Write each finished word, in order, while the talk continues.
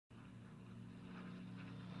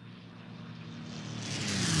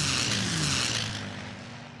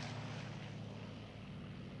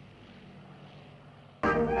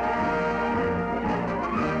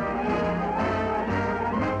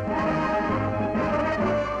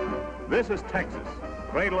This is Texas,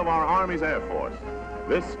 cradle of our Army's Air Force.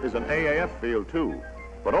 This is an AAF field, too.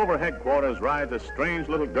 But over headquarters rides a strange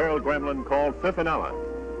little girl gremlin called Fifinella.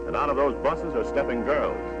 And out of those buses are stepping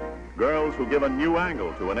girls. Girls who give a new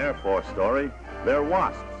angle to an Air Force story. They're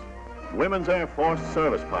WASPs, Women's Air Force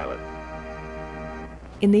Service Pilots.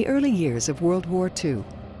 In the early years of World War II,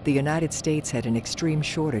 the United States had an extreme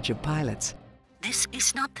shortage of pilots. This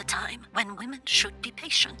is not the time when women should be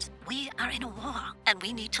patient. We are in a war, and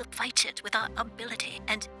we need to fight it with our ability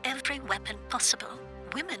and every weapon possible.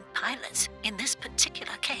 Women pilots, in this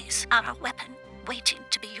particular case, are a weapon waiting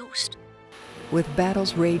to be used. With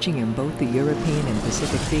battles raging in both the European and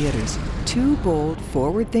Pacific theaters, two bold,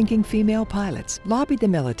 forward-thinking female pilots lobbied the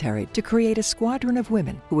military to create a squadron of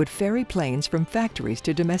women who would ferry planes from factories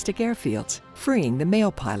to domestic airfields, freeing the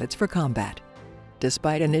male pilots for combat.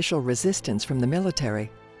 Despite initial resistance from the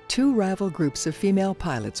military, two rival groups of female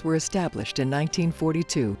pilots were established in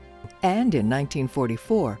 1942 and in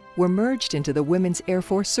 1944 were merged into the Women's Air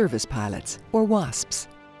Force Service Pilots, or WASPs.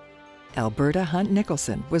 Alberta Hunt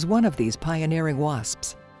Nicholson was one of these pioneering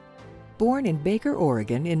WASPs. Born in Baker,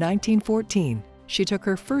 Oregon in 1914, she took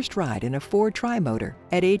her first ride in a Ford Trimotor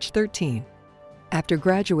at age 13. After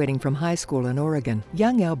graduating from high school in Oregon,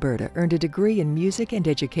 young Alberta earned a degree in music and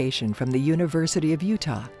education from the University of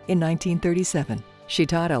Utah in 1937. She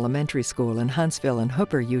taught elementary school in Huntsville and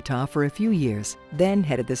Hooper, Utah for a few years, then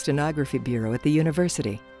headed the stenography bureau at the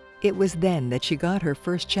university. It was then that she got her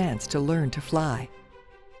first chance to learn to fly.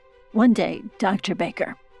 One day, Dr.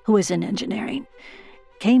 Baker, who was in engineering,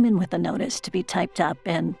 came in with a notice to be typed up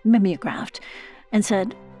and mimeographed and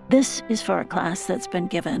said, "This is for a class that's been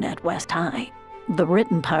given at West High, the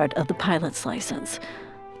written part of the pilot's license.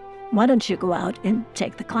 Why don't you go out and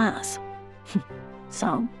take the class?"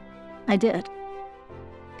 So, I did.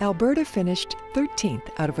 Alberta finished 13th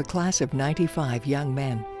out of a class of 95 young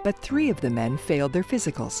men, but 3 of the men failed their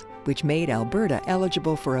physicals, which made Alberta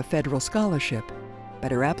eligible for a federal scholarship.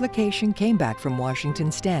 But her application came back from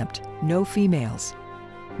Washington stamped, "No females."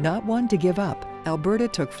 Not one to give up, Alberta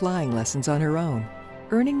took flying lessons on her own,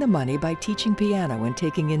 earning the money by teaching piano and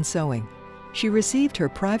taking in sewing. She received her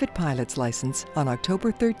private pilot's license on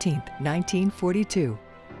October 13, 1942.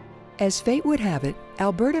 As fate would have it,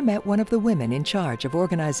 Alberta met one of the women in charge of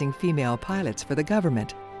organizing female pilots for the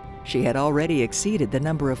government. She had already exceeded the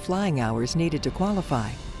number of flying hours needed to qualify,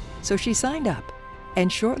 so she signed up,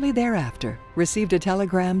 and shortly thereafter received a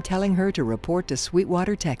telegram telling her to report to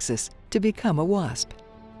Sweetwater, Texas, to become a WASP.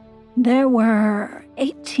 There were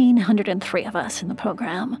 1,803 of us in the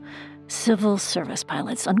program, civil service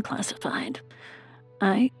pilots, unclassified.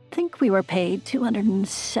 I think we were paid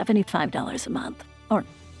 $275 a month, or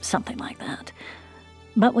something like that.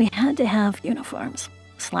 But we had to have uniforms,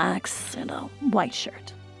 slacks, and a white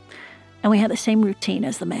shirt. And we had the same routine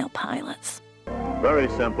as the male pilots. Very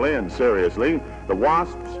simply and seriously, the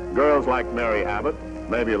WASPs, girls like Mary Abbott,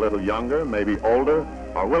 maybe a little younger, maybe older,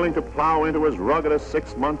 are willing to plow into as rugged a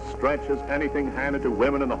 6-month stretch as anything handed to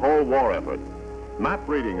women in the whole war effort. Map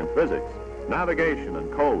reading and physics, navigation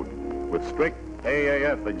and code, with strict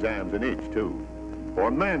AAF exams in each, too.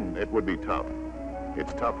 For men, it would be tough.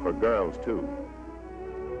 It's tough for girls, too.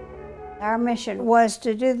 Our mission was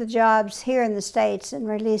to do the jobs here in the States and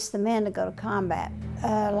release the men to go to combat.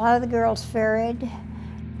 A lot of the girls ferried.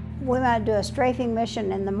 We might do a strafing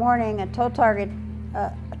mission in the morning, a towing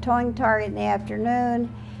target in the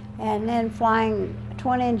afternoon, and then flying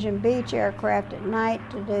twin-engine Beech aircraft at night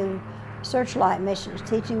to do searchlight missions,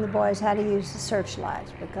 teaching the boys how to use the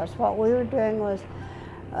searchlights, because what we were doing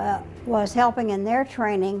was helping in their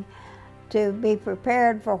training to be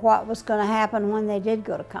prepared for what was going to happen when they did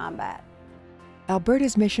go to combat.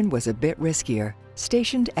 Alberta's mission was a bit riskier.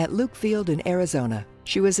 Stationed at Luke Field in Arizona,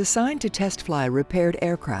 she was assigned to test fly repaired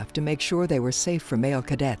aircraft to make sure they were safe for male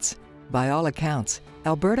cadets. By all accounts,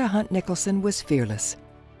 Alberta Hunt Nicholson was fearless.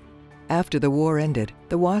 After the war ended,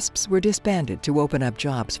 the WASPs were disbanded to open up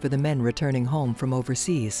jobs for the men returning home from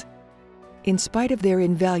overseas. In spite of their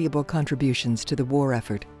invaluable contributions to the war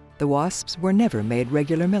effort, the WASPs were never made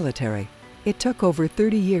regular military. It took over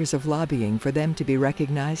 30 years of lobbying for them to be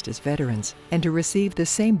recognized as veterans and to receive the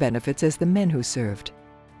same benefits as the men who served.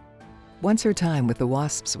 Once her time with the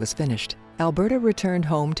WASPs was finished, Alberta returned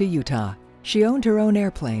home to Utah. She owned her own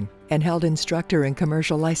airplane and held instructor and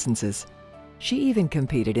commercial licenses. She even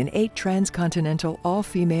competed in 8 transcontinental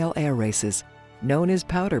all-female air races, known as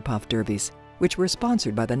Powder Puff Derbies, which were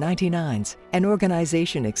sponsored by the 99s, an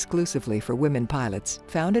organization exclusively for women pilots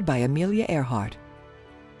founded by Amelia Earhart.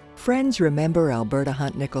 Friends remember Alberta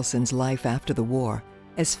Hunt Nicholson's life after the war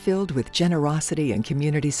as filled with generosity and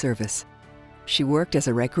community service. She worked as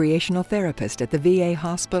a recreational therapist at the VA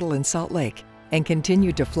hospital in Salt Lake and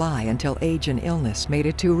continued to fly until age and illness made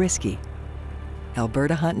it too risky.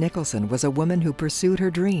 Alberta Nicholson was a woman who pursued her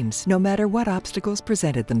dreams no matter what obstacles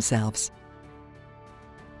presented themselves.